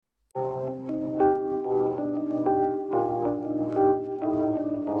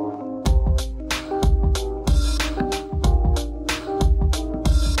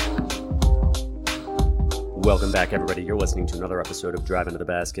Welcome back, everybody. You're listening to another episode of Drive Into the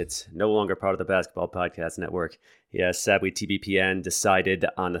Basket, no longer part of the Basketball Podcast Network. Yeah, sadly, TBPN decided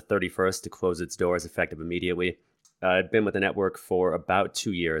on the 31st to close its doors effective immediately. I've been with the network for about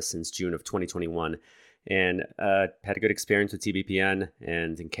 2 years, since June of 2021, and had a good experience with TBPN.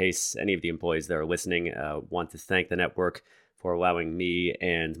 And in case any of the employees that are listening want to thank the network for allowing me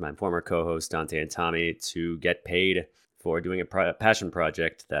and my former co-host Dante and Tommy to get paid for doing a passion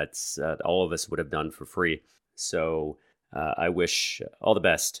project that all of us would have done for free. So I wish all the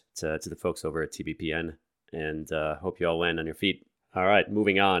best to the folks over at TBPN, and hope you all land on your feet. All right,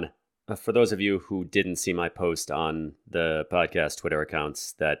 moving on. For those of you who didn't see my post on the podcast Twitter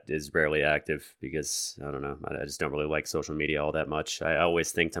accounts, that is rarely active because, I don't know, I just don't really like social media all that much. I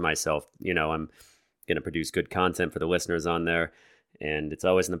always think to myself, I'm going to produce good content for the listeners on there, and it's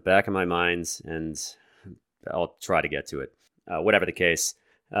always in the back of my mind, and I'll try to get to it. Whatever the case,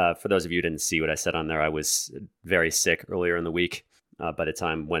 for those of you who didn't see what I said on there, I was very sick earlier in the week. By the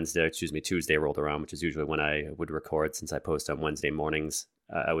time Tuesday rolled around, which is usually when I would record, since I post on Wednesday mornings,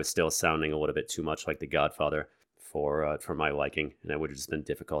 I was still sounding a little bit too much like The Godfather for my liking, and it would have just been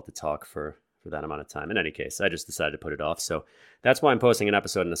difficult to talk for that amount of time. In any case, I just decided to put it off. So that's why I'm posting an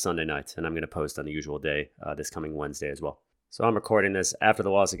episode on a Sunday night, and I'm going to post on the usual day this coming Wednesday as well. So I'm recording this after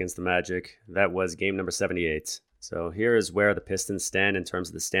the loss against the Magic. That was game number 78. So here is where the Pistons stand in terms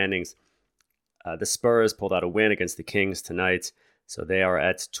of the standings. The Spurs pulled out a win against the Kings tonight. So they are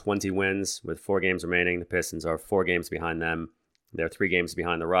at 20 wins with 4 games remaining. The Pistons are 4 games behind them. They're 3 games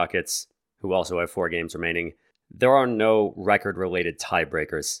behind the Rockets, who also have 4 games remaining. There are no record-related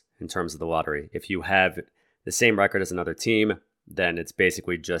tiebreakers in terms of the lottery. If you have the same record as another team, then it's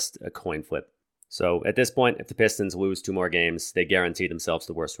basically just a coin flip. So at this point, if the Pistons lose 2 more games, they guarantee themselves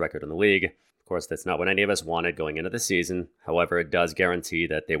the worst record in the league. Of course, that's not what any of us wanted going into the season. However, it does guarantee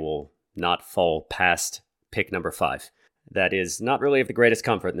that they will not fall past pick number 5. That is not really of the greatest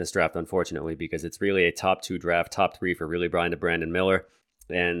comfort in this draft, unfortunately, because it's really a top 2 draft, top 3 for really Bryan to Brandon Miller.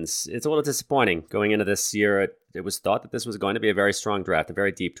 And it's a little disappointing. Going into this year, it was thought that this was going to be a very strong draft, a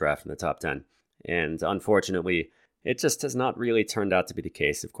very deep draft in the top 10. And unfortunately, it just has not really turned out to be the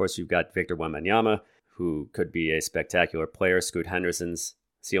case. Of course, you've got Victor Wembanyama, who could be a spectacular player. Scoot Henderson's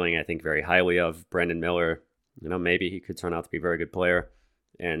ceiling, I think, very highly of. Brandon Miller, maybe he could turn out to be a very good player.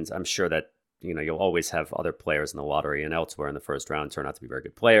 And I'm sure that, you'll always have other players in the lottery and elsewhere in the first round turn out to be very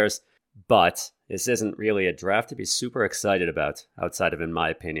good players. But this isn't really a draft to be super excited about outside of, in my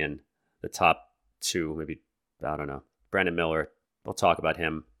opinion, the top 2, maybe, I don't know, Brandon Miller. I'll talk about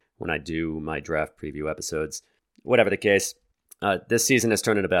him when I do my draft preview episodes. Whatever the case, this season has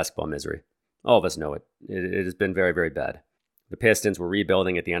turned into basketball misery. All of us know it. It has been very, very bad. The Pistons were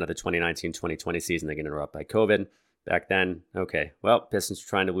rebuilding at the end of the 2019-2020 season. They get interrupted by COVID. Back then, okay, well, Pistons are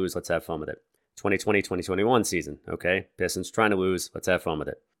trying to lose. Let's have fun with it. 2020-2021 season, okay, Pistons trying to lose. Let's have fun with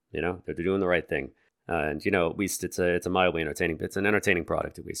it. They're doing the right thing. And, at least it's a mildly entertaining, it's an entertaining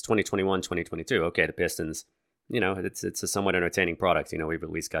product at least. 2021-2022, okay, the Pistons, it's a somewhat entertaining product. We've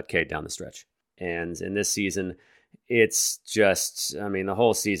at least got Cade down the stretch. And in this season, it's just, the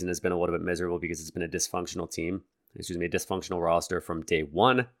whole season has been a little bit miserable because it's been a dysfunctional dysfunctional roster from day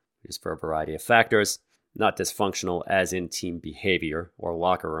one, just for a variety of factors. Not dysfunctional as in team behavior or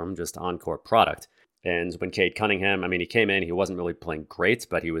locker room, just on-court product. And when Cade Cunningham, he came in, he wasn't really playing great,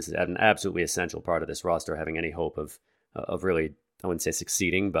 but he was an absolutely essential part of this roster, having any hope of really, I wouldn't say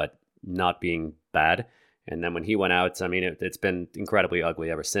succeeding, but not being bad. And then when he went out, it's been incredibly ugly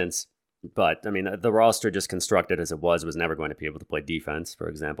ever since. But, the roster just constructed as it was never going to be able to play defense, for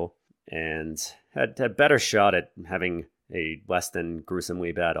example, and had a better shot at having a less than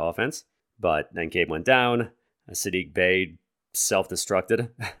gruesomely bad offense. But then Cade went down, Saddiq Bey self-destructed,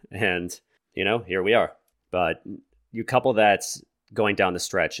 and, here we are. But you couple that going down the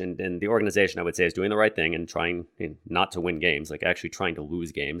stretch, and the organization, I would say, is doing the right thing and trying not to win games, like actually trying to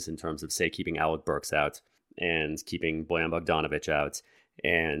lose games in terms of, say, keeping Alec Burks out and keeping Bojan Bogdanovic out.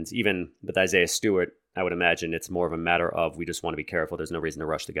 And even with Isaiah Stewart, I would imagine it's more of a matter of we just want to be careful. There's no reason to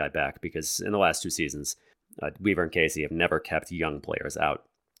rush the guy back because in the last 2 seasons, Weaver and Casey have never kept young players out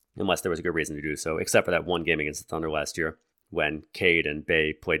unless there was a good reason to do so, except for that one game against the Thunder last year when Cade and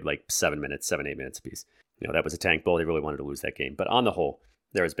Bey played like 8 minutes apiece. That was a tank bull. They really wanted to lose that game. But on the whole,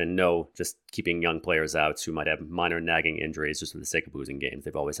 there has been no just keeping young players out who might have minor nagging injuries just for the sake of losing games.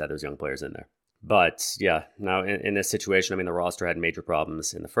 They've always had those young players in there. But yeah, now in this situation, the roster had major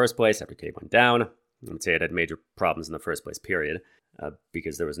problems in the first place after Cade went down. I would say it had major problems in the first place, period,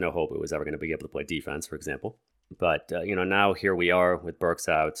 because there was no hope it was ever going to be able to play defense, for example. But, now here we are with Burks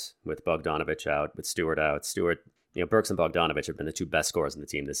out, with Bogdanovic out, with Stewart out. Burks and Bogdanovic have been the 2 best scorers in the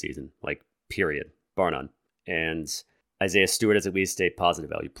team this season, period, bar none. And Isaiah Stewart is at least a positive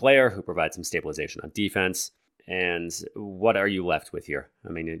value player who provides some stabilization on defense. And what are you left with here?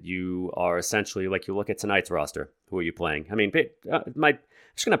 I mean, you are essentially, like, you look at tonight's roster. Who are you playing? I mean, I'm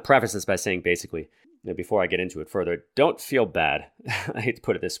just going to preface this by saying, basically, before I get into it further, don't feel bad. I hate to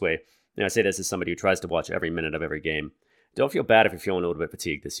put it this way. I say this as somebody who tries to watch every minute of every game. Don't feel bad if you're feeling a little bit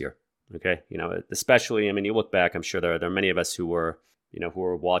fatigued this year. Okay, especially, I mean, you look back, I'm sure there are many of us who were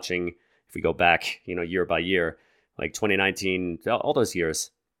watching, if we go back, year by year, like 2019, all those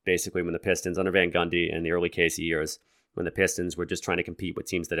years, basically when the Pistons under Van Gundy and the early Casey years, when the Pistons were just trying to compete with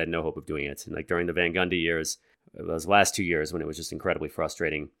teams that had no hope of doing it. And like during the Van Gundy years, those last 2 years when it was just incredibly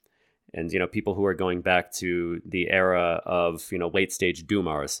frustrating. And, people who are going back to the era of, late stage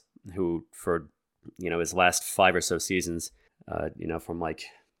Dumars, who for, his last 5 or so seasons, from like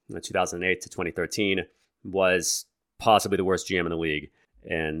 2008 to 2013 was possibly the worst GM in the league.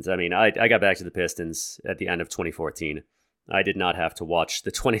 And I mean, I got back to the Pistons at the end of 2014. I did not have to watch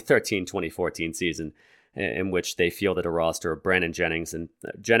the 2013-2014 season in which they fielded a roster of Brandon Jennings. And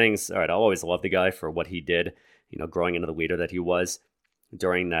Jennings, all right, I'll always love the guy for what he did, growing into the leader that he was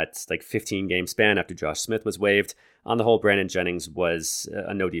during that like 15-game span after Josh Smith was waived. On the whole, Brandon Jennings was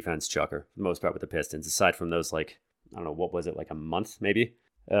a no-defense chucker, for the most part with the Pistons, aside from those, like, I don't know, what was it, like a month maybe?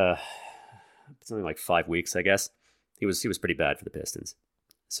 Something like 5 weeks, I guess. He was pretty bad for the Pistons.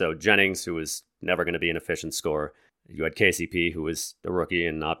 So Jennings, who was never going to be an efficient scorer. You had KCP, who was a rookie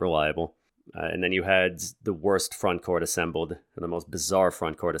and not reliable. And then you had the worst front court assembled, or the most bizarre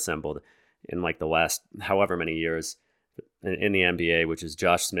front court assembled in like the last however many years in the NBA, which is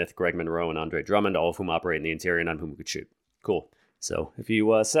Josh Smith, Greg Monroe, and Andre Drummond, all of whom operate in the interior, none of whom could shoot. Cool. So if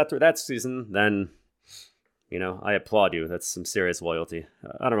you sat through that season, then, I applaud you. That's some serious loyalty.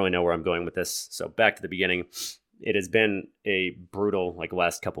 I don't really know where I'm going with this. So back to the beginning. It has been a brutal,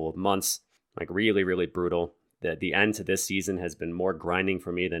 last couple of months, really, really brutal. The end to this season has been more grinding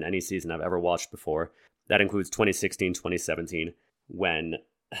for me than any season I've ever watched before. That includes 2016, 2017, when,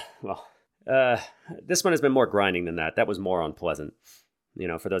 this one has been more grinding than that. That was more unpleasant.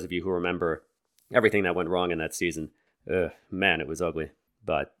 For those of you who remember everything that went wrong in that season, man, it was ugly.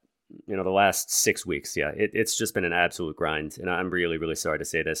 But, the last 6 weeks, it's just been an absolute grind. And I'm really, really sorry to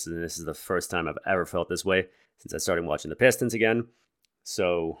say this. And this is the first time I've ever felt this way since I started watching the Pistons again.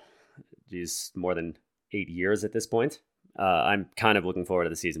 So, geez, more than 8 years at this point. I'm kind of looking forward to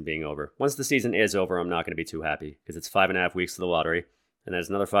the season being over. Once the season is over, I'm not going to be too happy because it's 5.5 weeks to the lottery, and there's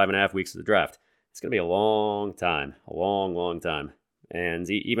another 5.5 weeks to the draft. It's going to be a long time, a long, long time. And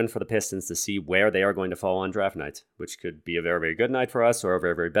even for the Pistons to see where they are going to fall on draft night, which could be a very, very good night for us or a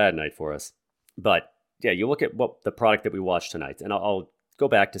very, very bad night for us. But yeah, you look at what the product that we watched tonight, and I'll go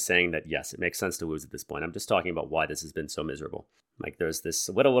back to saying that, yes, it makes sense to lose at this point. I'm just talking about why this has been so miserable. Like, there's this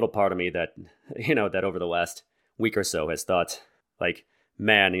little part of me that, that over the last week or so has thought, like,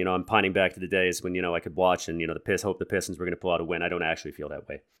 man, I'm pining back to the days when, I could watch and, hope the Pistons were going to pull out a win. I don't actually feel that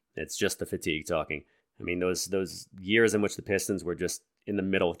way. It's just the fatigue talking. I mean, those years in which the Pistons were just in the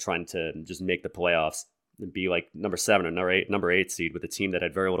middle trying to just make the playoffs and be like number 7 or number 8 seed with a team that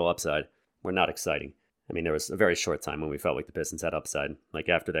had very little upside were not exciting. I mean, there was a very short time when we felt like the Pistons had upside, like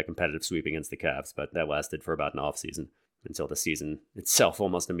after that competitive sweep against the Cavs, but that lasted for about an offseason until the season itself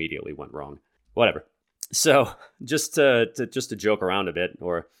almost immediately went wrong. Whatever. So just to joke around a bit,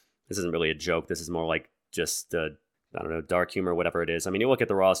 or this isn't really a joke, this is more like just dark humor, whatever it is. I mean, you look at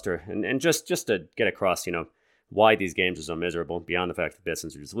the roster and just to get across, why these games are so miserable, beyond the fact that the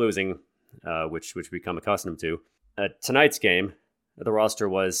Pistons are just losing, which we become accustomed to. Tonight's game, the roster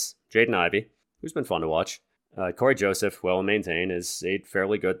was Jaden Ivey, who's been fun to watch. Corey Joseph, well maintained, is a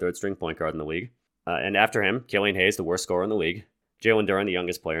fairly good third-string point guard in the league. And after him, Killian Hayes, the worst scorer in the league. Jalen Duren, the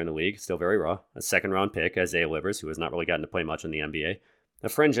youngest player in the league, still very raw. A second-round pick, Isaiah Livers, who has not really gotten to play much in the NBA. A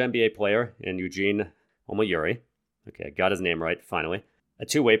fringe NBA player in Eugene Omoyuri. Okay, I got his name right, finally. A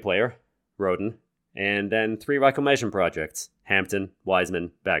two-way player, Roden. And then 3 reclamation projects, Hampton,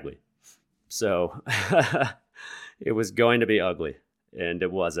 Wiseman, Bagley. So, it was going to be ugly. And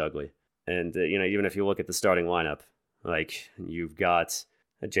it was ugly. And, even if you look at the starting lineup, like, you've got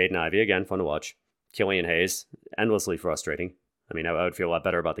Jaden Ivey, again, fun to watch. Killian Hayes, endlessly frustrating. I mean, I would feel a lot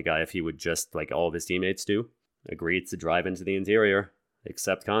better about the guy if he would just, like all of his teammates do, agree to drive into the interior,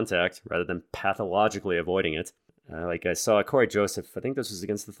 accept contact, rather than pathologically avoiding it. Like I saw Corey Joseph, I think this was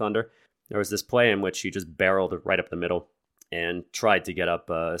against the Thunder. There was this play in which he just barreled right up the middle and tried to get up,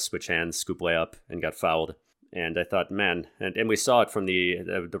 switch hands, scoop layup, and got fouled. And I thought, man, and we saw it from the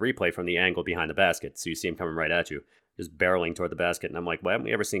replay from the angle behind the basket. So you see him coming right at you, just barreling toward the basket. And I'm like, why haven't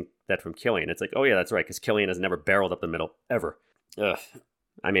we ever seen that from Killian? It's like, oh yeah, that's right, because Killian has never barreled up the middle, ever. Ugh.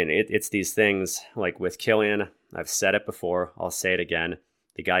 I mean, it's these things like with Killian. I've said it before. I'll say it again.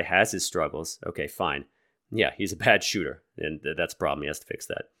 The guy has his struggles. Okay, fine. Yeah, he's a bad shooter, and that's a problem. He has to fix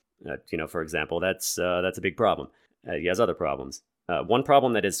that. For example, that's a big problem. He has other problems. One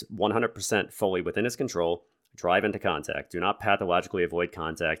problem that is 100% fully within his control: drive into contact. Do not pathologically avoid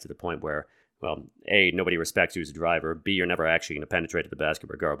contact to the point where, well, A, nobody respects you as a driver. B, you're never actually going to penetrate the basket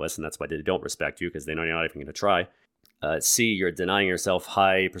regardless, and that's why they don't respect you, because they know you're not even going to try. C, you're denying yourself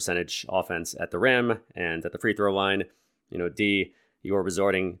high percentage offense at the rim and at the free throw line. D, you're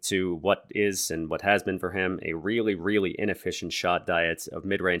resorting to what is and what has been for him a really, really inefficient shot diet of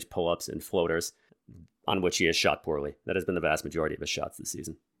mid-range pull-ups and floaters on which he has shot poorly. That has been the vast majority of his shots this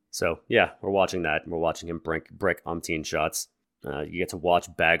season. So, yeah, we're watching that. We're watching him brick umpteen shots. You get to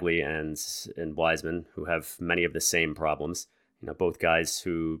watch Bagley and Wiseman, who have many of the same problems. Both guys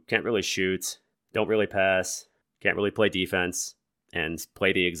who can't really shoot, don't really pass, can't really play defense, and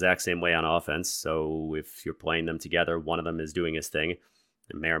play the exact same way on offense. So if you're playing them together, one of them is doing his thing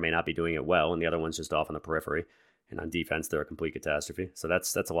and may or may not be doing it well, and the other one's just off on the periphery. And on defense, they're a complete catastrophe. So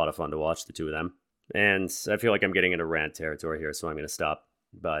that's a lot of fun to watch, the two of them. And I feel like I'm getting into rant territory here, so I'm going to stop.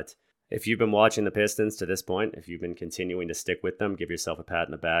 But if you've been watching the Pistons to this point, if you've been continuing to stick with them, give yourself a pat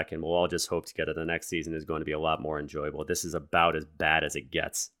in the back, and we'll all just hope together the next season is going to be a lot more enjoyable. This is about as bad as it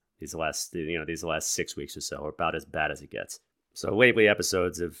gets. These last 6 weeks or so are about as bad as it gets. So lately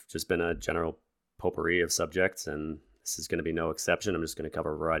episodes have just been a general potpourri of subjects, and this is going to be no exception. I'm just going to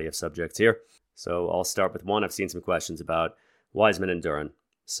cover a variety of subjects here. So I'll start with one. I've seen some questions about Wiseman and Duren.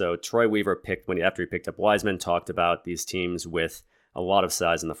 So Troy Weaver after he picked up Wiseman, talked about these teams with a lot of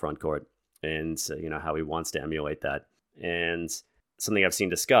size in the front court, and how he wants to emulate that. And something I've seen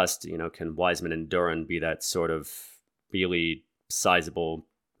discussed, can Wiseman and Duren be that sort of really sizable,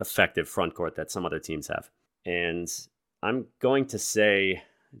 effective front court that some other teams have? And I'm going to say,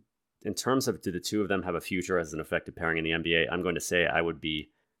 in terms of do the two of them have a future as an effective pairing in the NBA, I'm going to say I would be,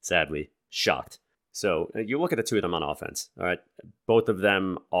 sadly, shocked. So you look at the two of them on offense, all right? Both of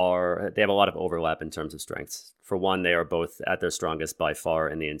them they have a lot of overlap in terms of strengths. For one, they are both at their strongest by far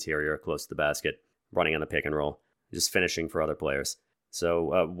in the interior, close to the basket, running on the pick and roll, just finishing for other players.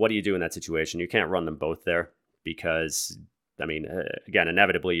 So what do you do in that situation? You can't run them both there because, again,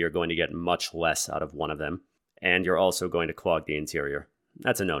 inevitably you're going to get much less out of one of them, and you're also going to clog the interior.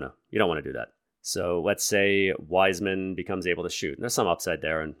 That's a no-no. You don't want to do that. So let's say Wiseman becomes able to shoot. There's some upside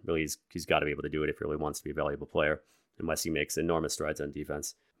there, and really he's got to be able to do it if he really wants to be a valuable player, unless he makes enormous strides on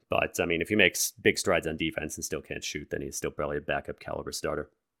defense. But, if he makes big strides on defense and still can't shoot, then he's still probably a backup caliber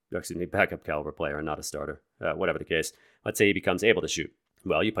player and not a starter. Whatever the case, let's say he becomes able to shoot.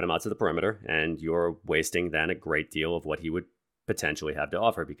 Well, you put him out to the perimeter, and you're wasting then a great deal of what he would potentially have to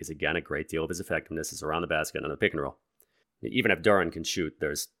offer, because, again, a great deal of his effectiveness is around the basket and on the pick and roll. Even if Duren can shoot,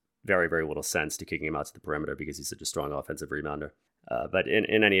 there's very, very little sense to kicking him out to the perimeter because he's such a strong offensive rebounder. But in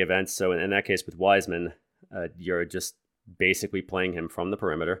any event, so in that case with Wiseman, you're just basically playing him from the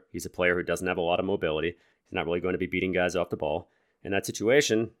perimeter. He's a player who doesn't have a lot of mobility. He's not really going to be beating guys off the ball. In that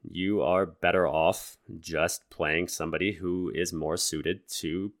situation, you are better off just playing somebody who is more suited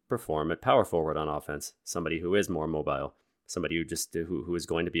to perform at power forward on offense, somebody who is more mobile, somebody who is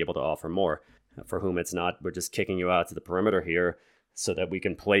going to be able to offer more, for whom it's not, we're just kicking you out to the perimeter here so that we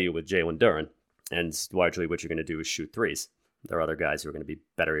can play you with Jalen Duren. And largely what you're going to do is shoot threes. There are other guys who are going to be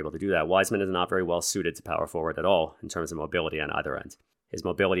better able to do that. Wiseman is not very well suited to power forward at all in terms of mobility on either end. His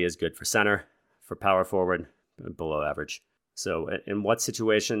mobility is good for center, for power forward, below average. So in what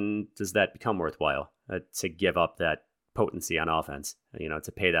situation does that become worthwhile to give up that potency on offense,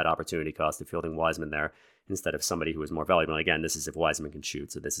 to pay that opportunity cost of fielding Wiseman there instead of somebody who is more valuable? And again, this is if Wiseman can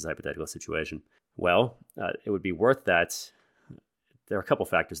shoot, so this is a hypothetical situation. Well, it would be worth that. There are a couple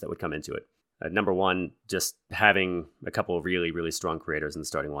factors that would come into it. Number one, just having a couple of really, really strong creators in the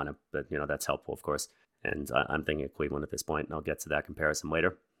starting lineup. But, that's helpful, of course. And I'm thinking of Cleveland at this point, and I'll get to that comparison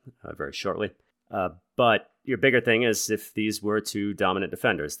later, very shortly. But your bigger thing is if these were two dominant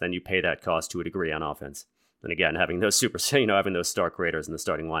defenders, then you pay that cost to a degree on offense. And again, having those having those star creators in the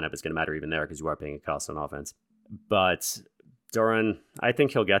starting lineup is going to matter even there because you are paying a cost on offense. But Duren, I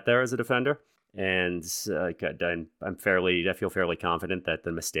think he'll get there as a defender. And I feel fairly confident that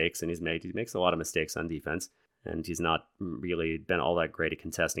the mistakes he makes a lot of mistakes on defense, and he's not really been all that great at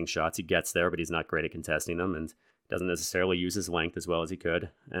contesting shots. He gets there, but he's not great at contesting them, and doesn't necessarily use his length as well as he could.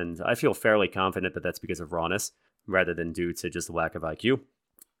 And I feel fairly confident that that's because of rawness rather than due to just lack of IQ.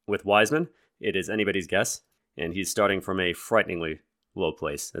 With Wiseman, it is anybody's guess, and he's starting from a frighteningly low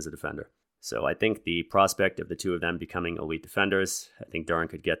place as a defender. So I think the prospect of the two of them becoming elite defenders, I think Duren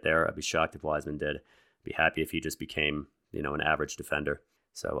could get there. I'd be shocked if Wiseman did. Be happy if he just became, an average defender.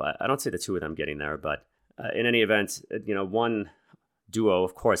 So I don't see the two of them getting there. But in any event, one duo,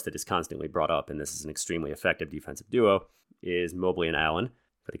 of course, that is constantly brought up, and this is an extremely effective defensive duo, is Mobley and Allen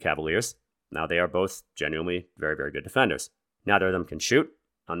for the Cavaliers. Now, they are both genuinely very, very good defenders. Neither of them can shoot.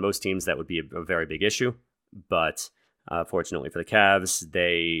 On most teams, that would be a very big issue. But fortunately for the Cavs,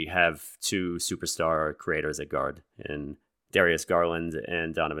 they have two superstar creators at guard in Darius Garland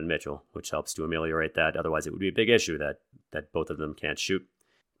and Donovan Mitchell, which helps to ameliorate that. Otherwise, it would be a big issue that both of them can't shoot.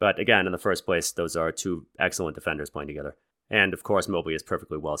 But again, in the first place, those are two excellent defenders playing together. And of course, Mobley is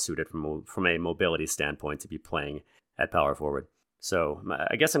perfectly well suited from a mobility standpoint to be playing at power forward. So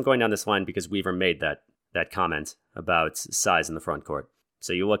I guess I'm going down this line because Weaver made that comment about size in the front court.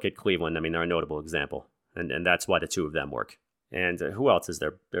 So you look at Cleveland, they're a notable example. And that's why the two of them work. And who else is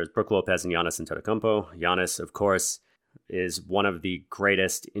there? There's Brook Lopez and Giannis Antetokounmpo. Giannis, of course, is one of the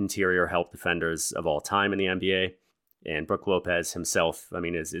greatest interior help defenders of all time in the NBA. And Brook Lopez himself,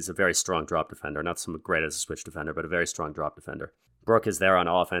 is a very strong drop defender. Not so great as a switch defender, but a very strong drop defender. Brook is there on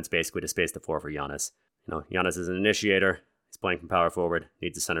offense basically to space the floor for Giannis. Giannis is an initiator. He's playing from power forward.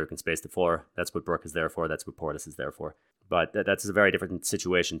 Needs a center who can space the floor. That's what Brook is there for. That's what Portis is there for. But that's a very different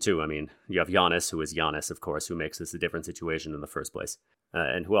situation, too. You have Giannis, who is Giannis, of course, who makes this a different situation in the first place.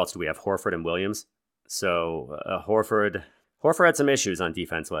 And who else do we have? Horford and Williams. So Horford had some issues on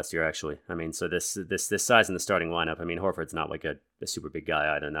defense last year, actually. So this size in the starting lineup, Horford's not like a super big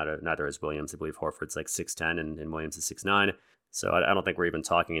guy either. Neither is Williams. I believe Horford's like 6'10", and Williams is 6'9". So I don't think we're even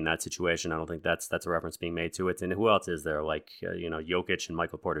talking in that situation. I don't think that's a reference being made to it. And who else is there? Jokic and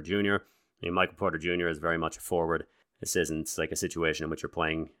Michael Porter Jr. Michael Porter Jr. is very much a forward. This isn't like a situation in which you're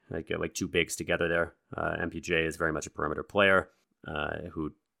playing like two bigs together there. MPJ is very much a perimeter player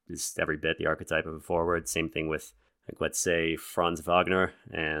who is every bit the archetype of a forward. Same thing with, let's say, Franz Wagner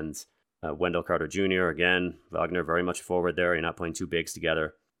and Wendell Carter Jr. Again, Wagner very much a forward there. You're not playing two bigs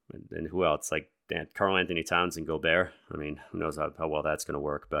together. And who else? Karl Anthony Towns and Gobert. Who knows how well that's going to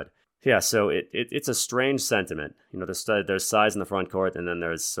work. But yeah, so it's a strange sentiment. There's size in the front court, and then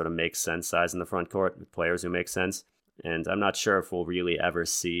there's sort of makes sense size in the front court with players who make sense. And I'm not sure if we'll really ever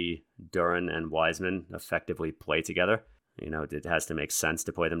see Duren and Wiseman effectively play together. It has to make sense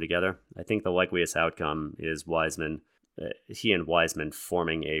to play them together. I think the likeliest outcome is he and Wiseman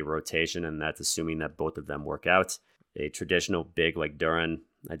forming a rotation, and that's assuming that both of them work out. A traditional big like Duren,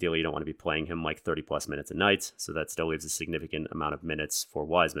 ideally you don't want to be playing him like 30-plus minutes a night, so that still leaves a significant amount of minutes for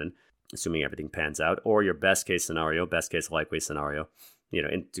Wiseman, assuming everything pans out. Or your best case likely scenario,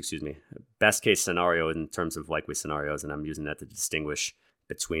 best case scenario in terms of likely scenarios, and I'm using that to distinguish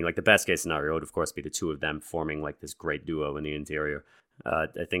between, the best case scenario would, of course, be the two of them forming, this great duo in the interior. I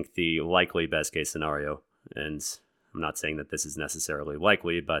think the likely best case scenario, and I'm not saying that this is necessarily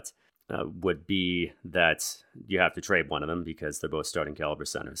likely, but would be that you have to trade one of them because they're both starting caliber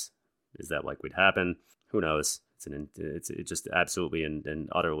centers. Is that likely to happen? Who knows? It's just absolutely and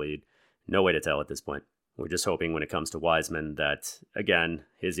utterly no way to tell at this point. We're just hoping when it comes to Wiseman that, again,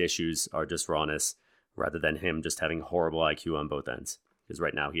 his issues are just rawness rather than him just having horrible IQ on both ends. Because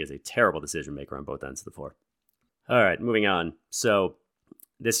right now he is a terrible decision maker on both ends of the floor. All right, moving on. So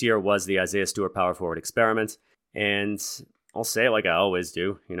this year was the Isaiah Stewart power forward experiment. And I'll say it like I always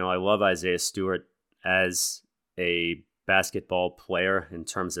do. I love Isaiah Stewart as a basketball player in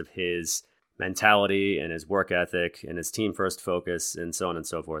terms of his mentality and his work ethic and his team first focus and so on and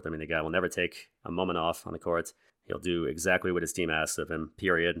so forth. The guy will never take a moment off on the court. He'll do exactly what his team asks of him,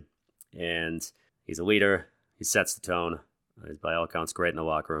 period. And he's a leader. He sets the tone. He's by all accounts great in the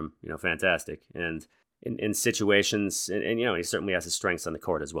locker room. Fantastic. And in situations, and he certainly has his strengths on the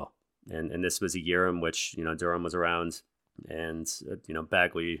court as well. And this was a year in which, Durham was around and,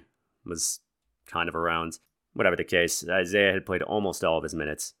 Bagley was kind of around. Whatever the case, Isaiah had played almost all of his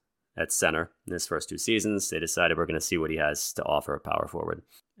minutes at center in his first two seasons. They decided we're going to see what he has to offer at power forward.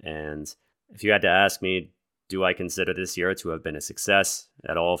 And if you had to ask me, do I consider this year to have been a success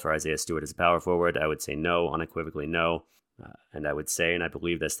at all for Isaiah Stewart as a power forward? I would say no, unequivocally no. And I would say, and I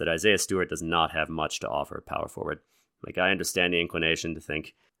believe this, that Isaiah Stewart does not have much to offer at power forward. I understand the inclination to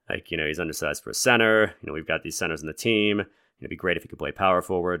think, he's undersized for a center. We've got these centers in the team. It'd be great if he could play power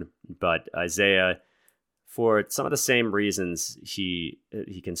forward. But Isaiah, for some of the same reasons he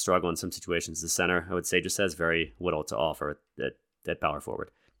can struggle in some situations as center, I would say just has very little to offer at power forward.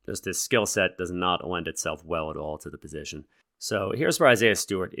 Just his skill set does not lend itself well at all to the position. So here's where Isaiah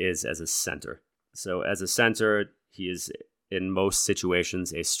Stewart is as a center. So as a center, he is in most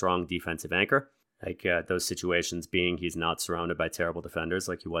situations a strong defensive anchor. Those situations being he's not surrounded by terrible defenders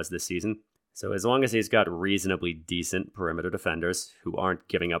like he was this season. So as long as he's got reasonably decent perimeter defenders who aren't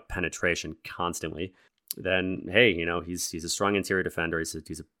giving up penetration constantly, then hey, he's a strong interior defender.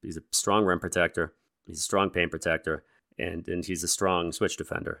 He's a strong rim protector. He's a strong paint protector, and he's a strong switch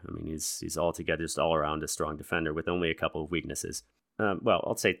defender. I mean, he's altogether just all around a strong defender with only a couple of weaknesses. Well,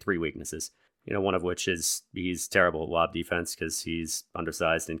 I'll say 3 weaknesses. One of which is he's terrible at lob defense because he's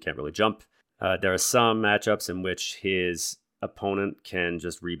undersized and can't really jump. There are some matchups in which his opponent can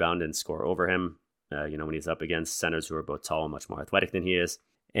just rebound and score over him. When he's up against centers who are both tall and much more athletic than he is.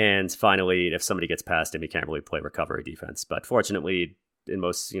 And finally, if somebody gets past him, he can't really play recovery defense. But fortunately, in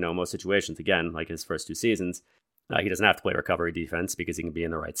most situations, again, like his first 2 seasons, he doesn't have to play recovery defense because he can be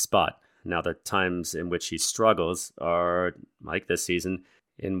in the right spot. Now, the times in which he struggles are like this season,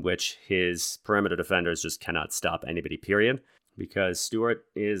 in which his perimeter defenders just cannot stop anybody, period, because Stewart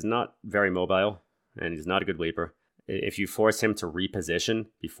is not very mobile and he's not a good leaper. If you force him to reposition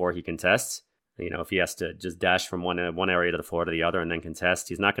before he contests, if he has to just dash from one area to the floor to the other and then contest,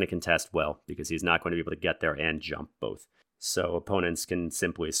 he's not going to contest well because he's not going to be able to get there and jump both. So opponents can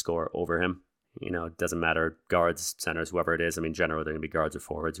simply score over him. It doesn't matter, guards, centers, whoever it is. I mean, generally, they're going to be guards or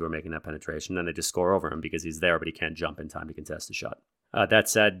forwards who are making that penetration, and they just score over him because he's there, but he can't jump in time to contest a shot. That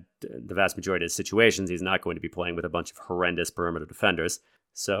said, the vast majority of situations, he's not going to be playing with a bunch of horrendous perimeter defenders.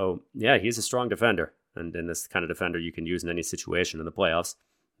 So, yeah, he's a strong defender, and this kind of defender you can use in any situation in the playoffs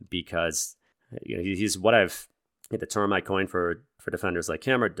because he's what the term I coined for defenders like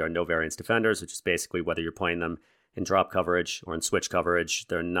him are no variance defenders, which is basically whether you're playing them in drop coverage or in switch coverage,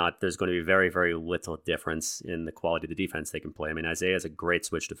 there's going to be very, very little difference in the quality of the defense they can play. I mean, Isaiah is a great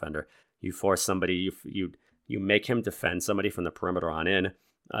switch defender. You force somebody, you make him defend somebody from the perimeter on in,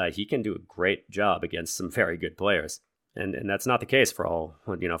 he can do a great job against some very good players. And that's not the case for all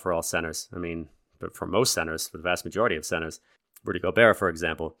centers. I mean, but for most centers, for the vast majority of centers, Rudy Gobert, for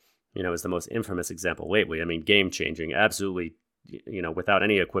example, is the most infamous example lately. I mean, game-changing, absolutely, without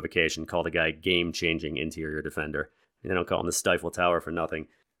any equivocation, call the guy game-changing interior defender. They don't call him the Stifle Tower for nothing.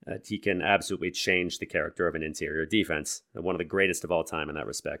 He can absolutely change the character of an interior defense. One of the greatest of all time in that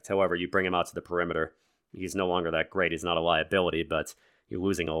respect. However, you bring him out to the perimeter, he's no longer that great. He's not a liability, but you're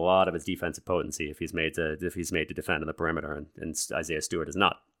losing a lot of his defensive potency if he's made to defend in the perimeter, and Isaiah Stewart is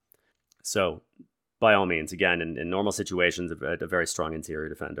not. So, by all means, again, in normal situations, a very strong interior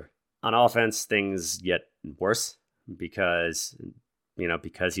defender. On offense, things get worse because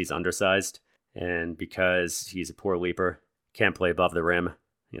he's undersized and because he's a poor leaper, can't play above the rim,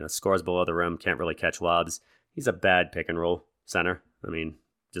 scores below the rim, can't really catch lobs. He's a bad pick and roll center. I mean,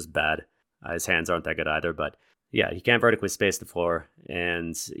 just bad. His hands aren't that good either, but yeah, he can't vertically space the floor,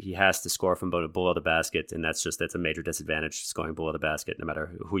 and he has to score from below the basket, and that's a major disadvantage, scoring below the basket, no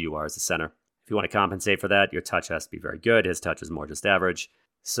matter who you are as a center. If you want to compensate for that, your touch has to be very good. His touch is more just average.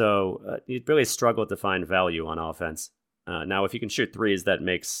 So he really struggled to find value on offense. Now, if you can shoot threes, that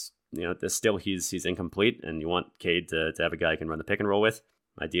makes, still he's incomplete, and you want Cade to have a guy you can run the pick and roll with,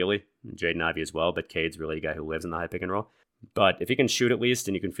 ideally. Jaden Ivey as well, but Cade's really a guy who lives in the high pick and roll. But if he can shoot at least,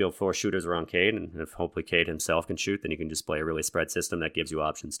 and you can field 4 shooters around Cade, and if hopefully Cade himself can shoot, then you can just play a really spread system that gives you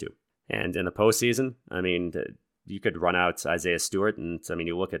options too. And in the postseason, I mean, you could run out Isaiah Stewart, and I mean,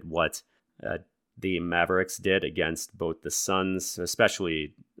 you look at what the Mavericks did against both the Suns,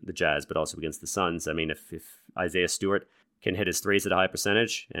 especially the Jazz, but also against the Suns. I mean, if Isaiah Stewart can hit his threes at a high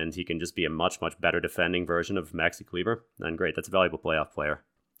percentage and he can just be a much, much better defending version of Maxi Kleber, then great. That's a valuable playoff player.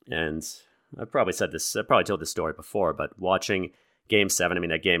 And I've probably said this, I've probably told this story before, but watching Game 7, I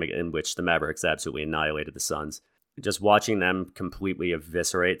mean, that game in which the Mavericks absolutely annihilated the Suns, just watching them completely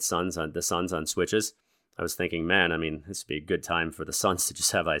eviscerate the Suns on switches, I was thinking, man, I mean, this would be a good time for the Suns to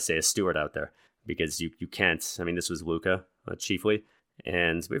just have Isaiah Stewart out there. Because you can't, I mean, this was Luka chiefly,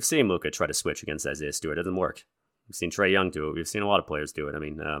 and we've seen Luka try to switch against Isaiah Stewart. It doesn't work. We've seen Trae Young do it. We've seen a lot of players do it. I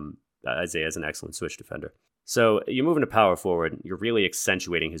mean, Isaiah is an excellent switch defender. So you move into power forward, you're really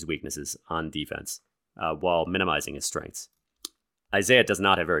accentuating his weaknesses on defense while minimizing his strengths. Isaiah does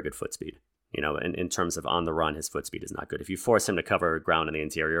not have very good foot speed. In terms of on the run, his foot speed is not good. If you force him to cover ground in the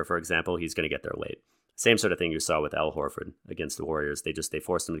interior, for example, he's going to get there late. Same sort of thing you saw with Al Horford against the Warriors. They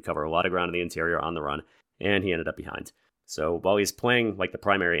forced him to cover a lot of ground in the interior on the run, and he ended up behind. So while he's playing like the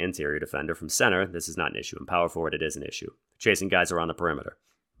primary interior defender from center, this is not an issue. In power forward, it is an issue. Chasing guys around the perimeter,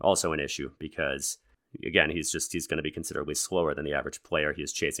 also an issue because, again, he's going to be considerably slower than the average player he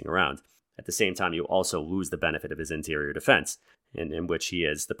is chasing around. At the same time, you also lose the benefit of his interior defense, in which he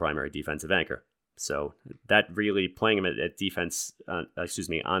is the primary defensive anchor. So that really, playing him at defense,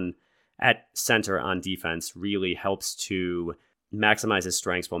 at center on defense really helps to maximize his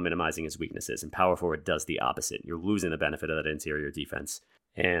strengths while minimizing his weaknesses. And power forward does the opposite. You're losing the benefit of that interior defense,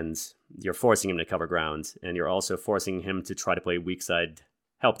 and you're forcing him to cover ground, and you're also forcing him to try to play weak side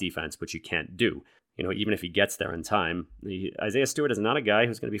help defense, which you can't do. even if he gets there in time, Isaiah Stewart is not a guy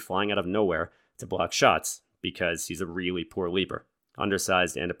who's going to be flying out of nowhere to block shots because he's a really poor leaper,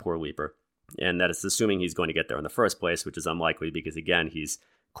 undersized and a poor leaper. And that is assuming he's going to get there in the first place, which is unlikely because, again, he's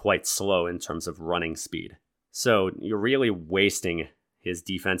quite slow in terms of running speed. So you're really wasting his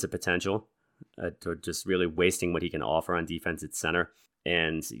defensive potential, or just really wasting what he can offer on defense at center.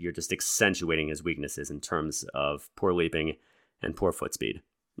 And you're just accentuating his weaknesses in terms of poor leaping and poor foot speed.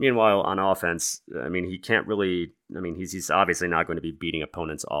 Meanwhile, on offense, he can't really, he's obviously not going to be beating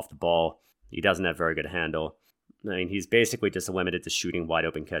opponents off the ball. He doesn't have very good handle. He's basically just limited to shooting wide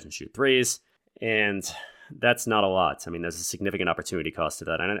open catch and shoot threes. And that's not a lot. There's a significant opportunity cost to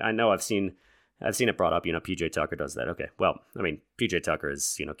that. I know I've seen it brought up, PJ Tucker does that. Okay, well, PJ Tucker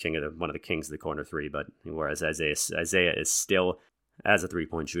is, one of the kings of the corner three, but whereas Isaiah is still as a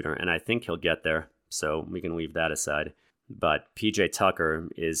three-point shooter, and I think he'll get there, so we can leave that aside. But PJ Tucker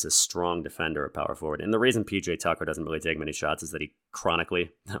is a strong defender at power forward. And the reason PJ Tucker doesn't really take many shots is that he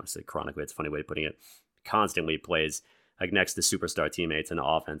it's a funny way of putting it, constantly plays like next to superstar teammates in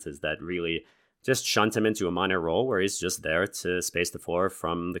offenses that really just shunt him into a minor role where he's just there to space the floor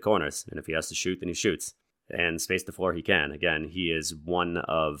from the corners. And if he has to shoot, then he shoots. And space the floor he can. Again, he is one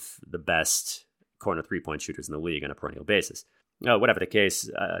of the best corner three-point shooters in the league on a perennial basis. Whatever the case,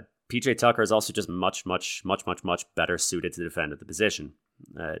 PJ Tucker is also just much better suited to defend at the position.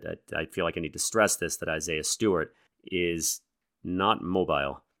 I feel like I need to stress this, that Isaiah Stewart is not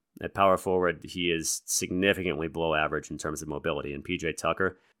mobile. At power forward, he is significantly below average in terms of mobility. And PJ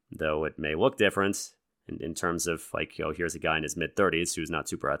Tucker, though it may look different in terms of here's a guy in his mid-30s who's not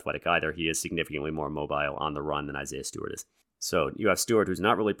super athletic either, he is significantly more mobile on the run than Isaiah Stewart is. So you have Stewart, who's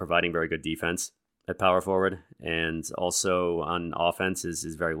not really providing very good defense at power forward, and also on offense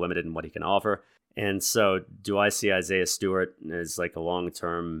is very limited in what he can offer. And so do I see Isaiah Stewart as a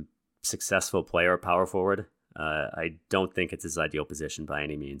long-term successful player at power forward? I don't think it's his ideal position by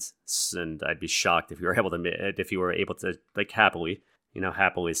any means. And I'd be shocked if you were able to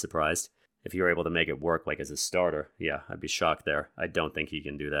happily surprised if you were able to make it work as a starter. Yeah, I'd be shocked there. I don't think he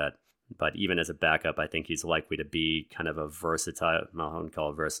can do that. But even as a backup, I think he's likely to be kind of a versatile, I wouldn't call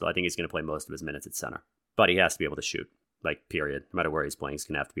it versatile. I think he's going to play most of his minutes at center. But he has to be able to shoot, period. No matter where he's playing, he's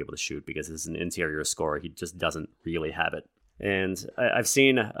going to have to be able to shoot because as an interior scorer, he just doesn't really have it. And I've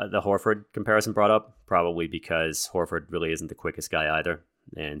seen the Horford comparison brought up, probably because Horford really isn't the quickest guy either.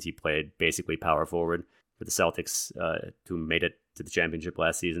 And he played basically power forward for the Celtics, who made it to the championship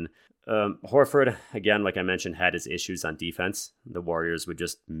last season. Horford, again, like I mentioned, had his issues on defense. The Warriors would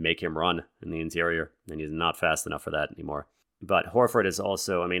just make him run in the interior, and he's not fast enough for that anymore. But Horford is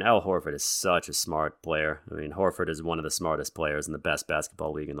also, Al Horford is such a smart player. Horford is one of the smartest players in the best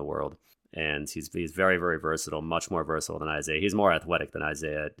basketball league in the world. And he's very, very versatile, much more versatile than Isaiah. He's more athletic than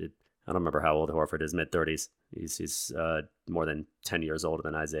Isaiah. I don't remember how old Horford is, mid-30s. He's more than 10 years older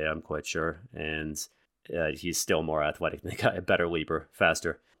than Isaiah, I'm quite sure. And he's still more athletic than the guy, a better leaper,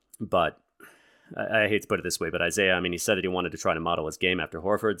 faster. But I hate to put it this way, but Isaiah, he said that he wanted to try to model his game after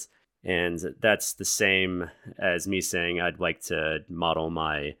Horford's. And that's the same as me saying I'd like to model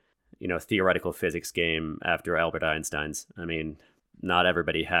my, theoretical physics game after Albert Einstein's. Not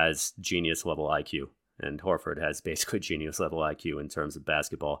everybody has genius level IQ. And Horford has basically genius level IQ in terms of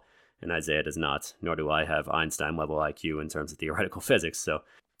basketball. And Isaiah does not, nor do I have Einstein level IQ in terms of theoretical physics. So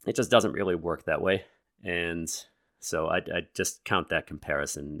it just doesn't really work that way. And so I just count that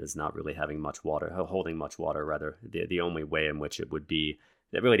comparison as not really having much water, holding much water, rather. The only way in which it would be,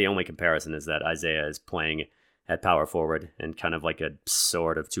 really the only comparison is that Isaiah is playing at power forward and kind of like a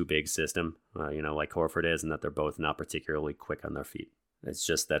sort of too big system, like Horford is, and that they're both not particularly quick on their feet. It's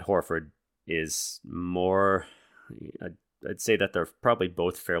just that Horford is more, I'd say that they're probably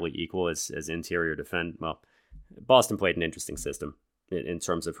both fairly equal as interior defense. Well, Boston played an interesting system in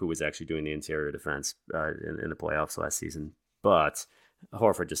terms of who was actually doing the interior defense in the playoffs last season. But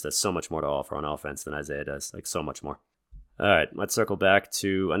Horford just has so much more to offer on offense than Isaiah does, so much more. All right, let's circle back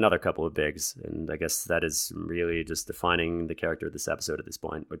to another couple of bigs, and I guess that is really just defining the character of this episode at this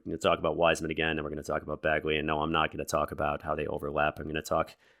point. We're going to talk about Wiseman again, and we're going to talk about Bagley, and no, I'm not going to talk about how they overlap. I'm going to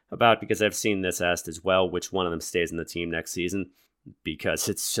talk about, because I've seen this asked as well, which one of them stays in the team next season, because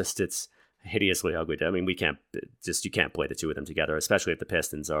it's hideously ugly. You can't play the two of them together, especially if the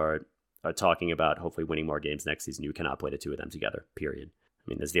Pistons are talking about hopefully winning more games next season. You cannot play the two of them together, period.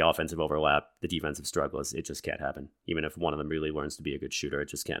 There's the offensive overlap, the defensive struggles. It just can't happen. Even if one of them really learns to be a good shooter, it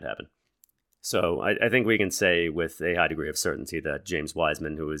just can't happen. So I think we can say with a high degree of certainty that James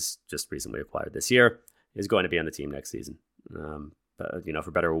Wiseman, who was just recently acquired this year, is going to be on the team next season. But,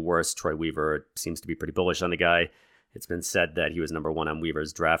 for better or worse, Troy Weaver seems to be pretty bullish on the guy. It's been said that he was number one on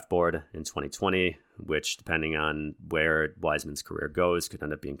Weaver's draft board in 2020, which, depending on where Wiseman's career goes, could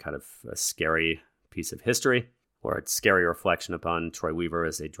end up being kind of a scary piece of history, or a scary reflection upon Troy Weaver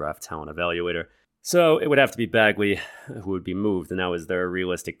as a draft talent evaluator. So it would have to be Bagley who would be moved. And now, is there a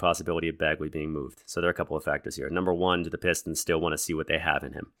realistic possibility of Bagley being moved? So there are a couple of factors here. Number one, do the Pistons still want to see what they have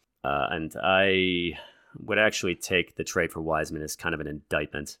in him? And I would actually take the trade for Wiseman as kind of an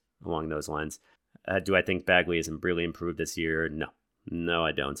indictment along those lines. Do I think Bagley has really improved this year? No,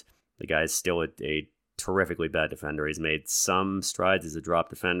 I don't. The guy is still a terrifically bad defender. He's made some strides as a drop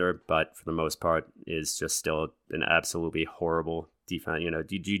defender, but for the most part is just still an absolutely horrible defense.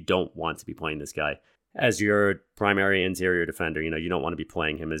 You don't want to be playing this guy as your primary interior defender. You don't want to be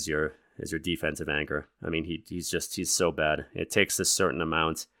playing him as your defensive anchor. I mean, he's so bad. It takes a certain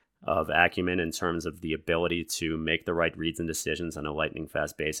amount of acumen in terms of the ability to make the right reads and decisions on a lightning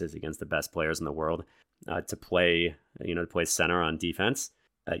fast basis against the best players in the world, to play center on defense,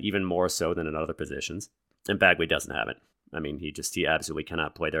 even more so than in other positions. And Bagley doesn't have it. I mean, he absolutely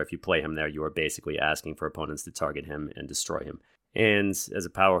cannot play there. If you play him there, you are basically asking for opponents to target him and destroy him. And as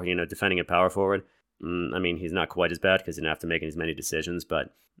a power, defending a power forward, I mean, he's not quite as bad because he didn't have to make as many decisions,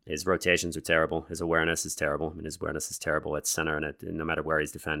 but his rotations are terrible. His awareness is terrible. I mean, his awareness is terrible at center and no matter where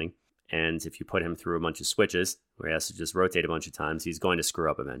he's defending. And if you put him through a bunch of switches where he has to just rotate a bunch of times, he's going to screw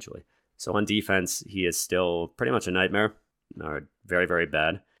up eventually. So on defense, he is still pretty much a nightmare, or very, very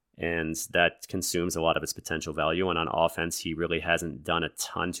bad. And that consumes a lot of his potential value. And on offense, he really hasn't done a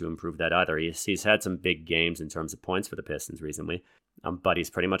ton to improve that either. He's had some big games in terms of points for the Pistons recently. But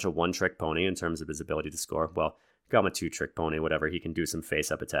he's pretty much a one-trick pony in terms of his ability to score. Well, got him a two-trick pony, whatever. He can do some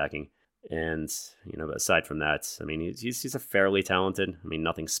face-up attacking. And, aside from that, I mean, he's a fairly talented,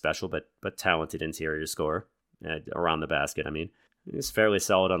 nothing special, but talented interior scorer around the basket. I mean, he's fairly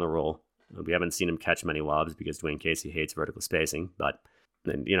solid on the roll. We haven't seen him catch many lobs because Dwayne Casey hates vertical spacing. But,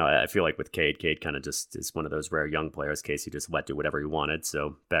 I feel like with Cade kind of just is one of those rare young players. Casey just let do whatever he wanted.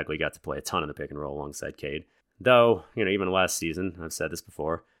 So Bagley got to play a ton of the pick and roll alongside Cade. Though, even last season, I've said this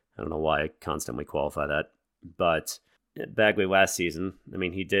before, I don't know why I constantly qualify that, but Bagley last season, I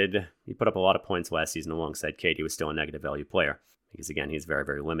mean, he put up a lot of points last season alongside Cade. He was still a negative value player because, again, he's very,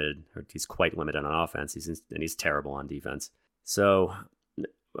 very limited, or he's quite limited on offense, and he's terrible on defense. So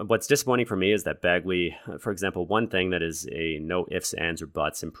what's disappointing for me is that Bagley, for example, one thing that is a no ifs, ands, or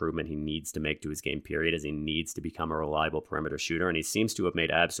buts improvement he needs to make to his game period is he needs to become a reliable perimeter shooter, and he seems to have made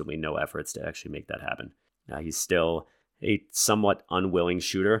absolutely no efforts to actually make that happen. He's still a somewhat unwilling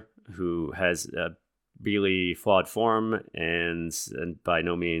shooter who has a really flawed form and by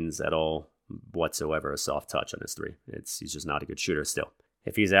no means at all whatsoever a soft touch on his three. He's just not a good shooter still.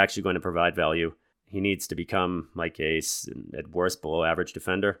 If he's actually going to provide value, he needs to become like at worst, below average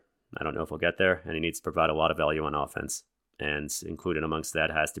defender. I don't know if he'll get there, and he needs to provide a lot of value on offense. And included amongst that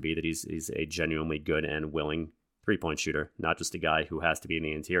has to be that he's a genuinely good and willing three-point shooter, not just a guy who has to be in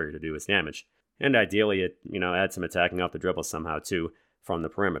the interior to do his damage. And ideally, add some attacking off the dribble somehow, too, from the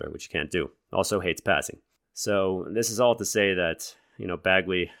perimeter, which you can't do. Also hates passing. So this is all to say that,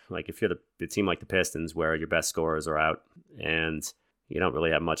 Bagley, like if you're the team like the Pistons where your best scorers are out and you don't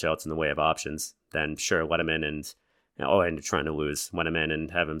really have much else in the way of options, then sure, let him in and you're trying to lose. Let him in and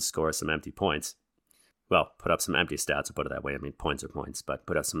have him score some empty points. Well, put up some empty stats, I'll put it that way. I mean, points are points, but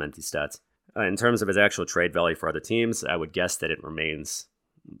put up some empty stats. In terms of his actual trade value for other teams, I would guess that it remains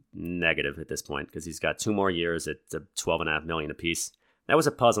negative at this point because he's got 2 more years at $12.5 million apiece. That was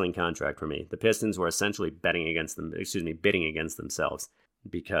a puzzling contract for me. The Pistons were essentially bidding against themselves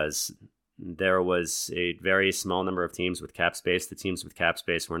because there was a very small number of teams with cap space. The teams with cap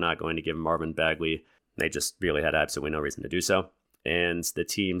space were not going to give Marvin Bagley. They just really had absolutely no reason to do so. And the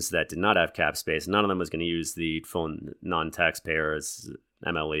teams that did not have cap space, none of them was going to use the full non-taxpayers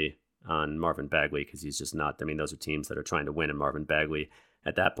MLE on Marvin Bagley because he's just not. I mean, those are teams that are trying to win, and Marvin Bagley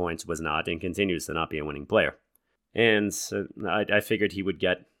at that point was not and continues to not be a winning player. And I figured he would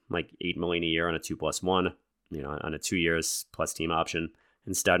get like $8 million a year on a 2+1, on a 2 years plus team option.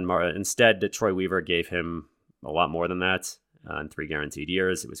 Instead, Troy Weaver gave him a lot more than that on 3 guaranteed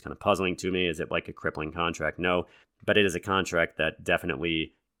years. It was kind of puzzling to me. Is it like a crippling contract? No, but it is a contract that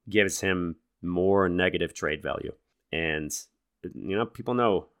definitely gives him more negative trade value. And people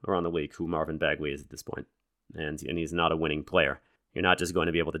know around the league who Marvin Bagley is at this point, and he's not a winning player. You're not just going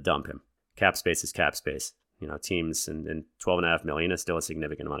to be able to dump him. Cap space is cap space. Teams and $12.5 million is still a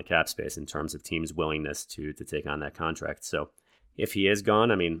significant amount of cap space in terms of teams' willingness to take on that contract. So if he is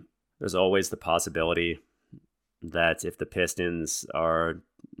gone, I mean, there's always the possibility that if the Pistons are,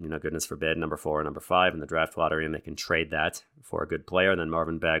 goodness forbid, number 4 or number 5 in the draft lottery, and they can trade that for a good player, then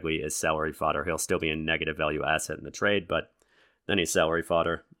Marvin Bagley is salary fodder. He'll still be a negative value asset in the trade, but then he's salary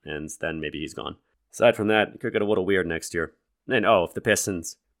fodder, and then maybe he's gone. Aside from that, it could get a little weird next year. And if the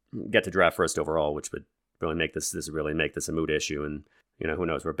Pistons get to draft first overall, which would really make this a moot issue, and who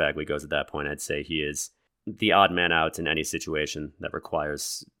knows where Bagley goes at that point. I'd say he is the odd man out in any situation that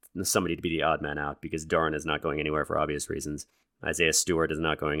requires somebody to be the odd man out, because Duren is not going anywhere for obvious reasons. Isaiah Stewart is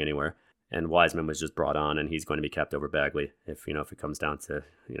not going anywhere, and Wiseman was just brought on, and he's going to be kept over Bagley if it comes down to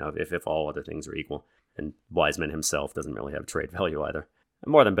if all other things are equal. And Wiseman himself doesn't really have trade value either,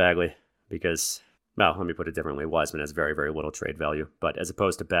 more than Bagley, because, well, let me put it differently. Wiseman has very, very little trade value, but as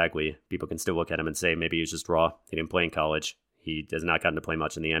opposed to Bagley, people can still look at him and say maybe he's just raw. He didn't play in college. He has not gotten to play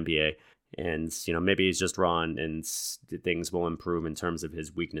much in the NBA. And, maybe he's just raw, and things will improve in terms of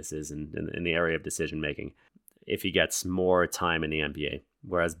his weaknesses in the area of decision-making if he gets more time in the NBA.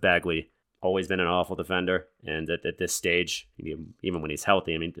 Whereas Bagley, always been an awful defender, and at this stage, even when he's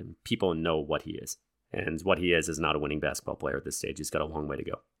healthy, people know what he is. And what he is not a winning basketball player at this stage. He's got a long way to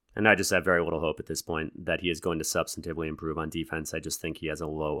go. And I just have very little hope at this point that he is going to substantively improve on defense. I just think he has a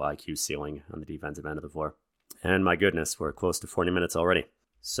low IQ ceiling on the defensive end of the floor. And my goodness, we're close to 40 minutes already.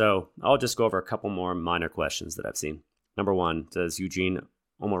 So I'll just go over a couple more minor questions that I've seen. Number 1, does Eugene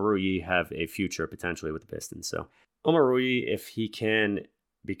Omoruyi have a future potentially with the Pistons? So Omoruyi, if he can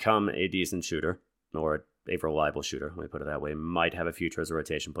become a decent shooter, or a reliable shooter, let me put it that way, might have a future as a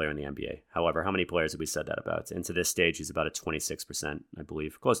rotation player in the NBA. However, how many players have we said that about? And to this stage, he's about a 26%, I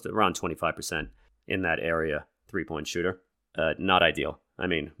believe, close to around 25% in that area, three-point shooter. Not ideal.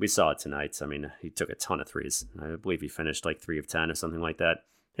 We saw it tonight. He took a ton of threes. I believe he finished like 3 of 10 or something like that.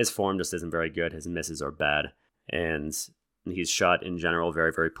 His form just isn't very good. His misses are bad. And he's shot in general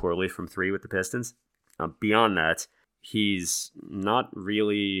very, very poorly from 3 with the Pistons. Beyond that, he's not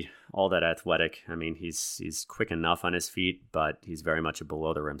really all that athletic. He's quick enough on his feet, but he's very much a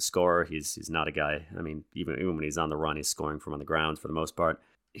below-the-rim scorer. He's not a guy, even when he's on the run, he's scoring from on the ground for the most part.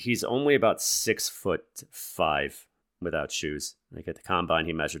 He's only about 6'5" without shoes. Like at the combine,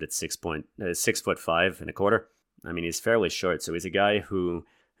 he measured at 6'5" and a quarter. He's fairly short, so he's a guy who,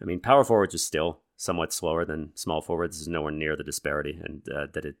 power forwards are still somewhat slower than small forwards. Is nowhere near the disparity and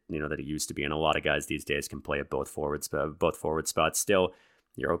that it used to be. And a lot of guys these days can play at both forward spots. Still,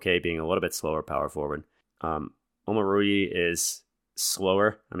 you're okay being a little bit slower power forward. Omoruyi is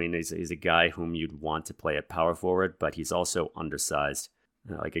slower. He's a guy whom you'd want to play at power forward, but he's also undersized.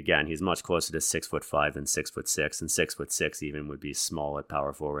 Again, he's much closer to 6'5" than 6'6", and 6'6" even would be small at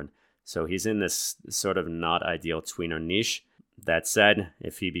power forward. So he's in this sort of not ideal tweener niche. That said,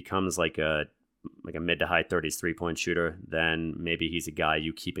 if he becomes like a mid to high 30s 3-point shooter, then maybe he's a guy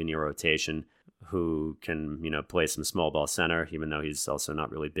you keep in your rotation who can, play some small ball center, even though he's also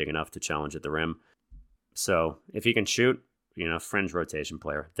not really big enough to challenge at the rim. So if he can shoot, fringe rotation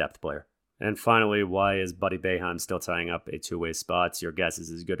player, depth player. And finally, why is Buddy Boeheim still tying up a two-way spot? Your guess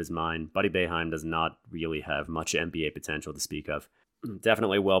is as good as mine. Buddy Boeheim does not really have much NBA potential to speak of.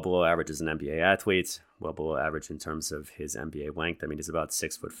 Definitely well below average as an NBA athlete, well below average in terms of his NBA length. He's about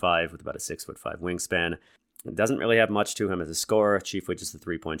 6'5" with about a 6'5" wingspan. Doesn't really have much to him as a scorer, chiefly just a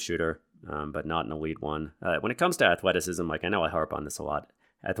 3-point shooter, but not an elite one. When it comes to athleticism, I know I harp on this a lot.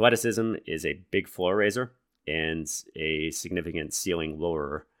 Athleticism is a big floor raiser and a significant ceiling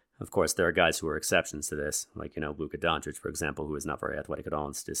lowerer. Of course, there are guys who are exceptions to this, like, Luka Doncic, for example, who is not very athletic at all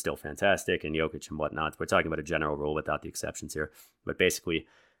and is still fantastic, and Jokic and whatnot. We're talking about a general rule without the exceptions here. But basically,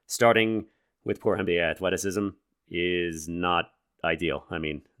 starting with poor NBA athleticism is not ideal.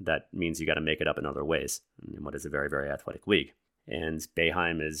 That means you got to make it up in other ways in what is a very, very athletic league. And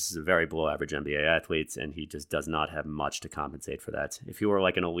Boeheim is a very below average NBA athlete, and he just does not have much to compensate for that. If he were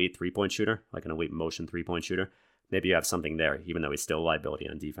like an elite 3-point shooter, like an elite motion 3-point shooter, maybe you have something there, even though he's still a liability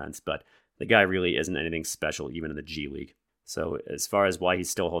on defense. But the guy really isn't anything special, even in the G League. So as far as why he's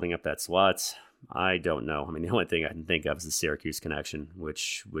still holding up that slot, I don't know. The only thing I can think of is the Syracuse connection,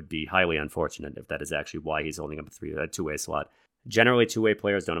 which would be highly unfortunate if that is actually why he's holding up a two-way slot. Generally, two-way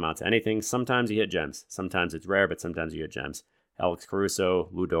players don't amount to anything. Sometimes you hit gems. Sometimes it's rare, but sometimes you hit gems. Alex Caruso,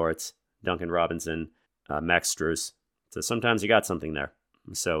 Lou Dort, Duncan Robinson, Max Strus. So sometimes you got something there.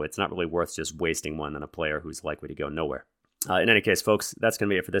 So it's not really worth just wasting one on a player who's likely to go nowhere. In any case, folks, that's going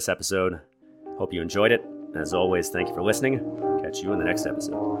to be it for this episode. Hope you enjoyed it. As always, thank you for listening. Catch you in the next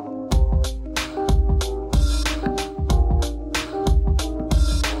episode.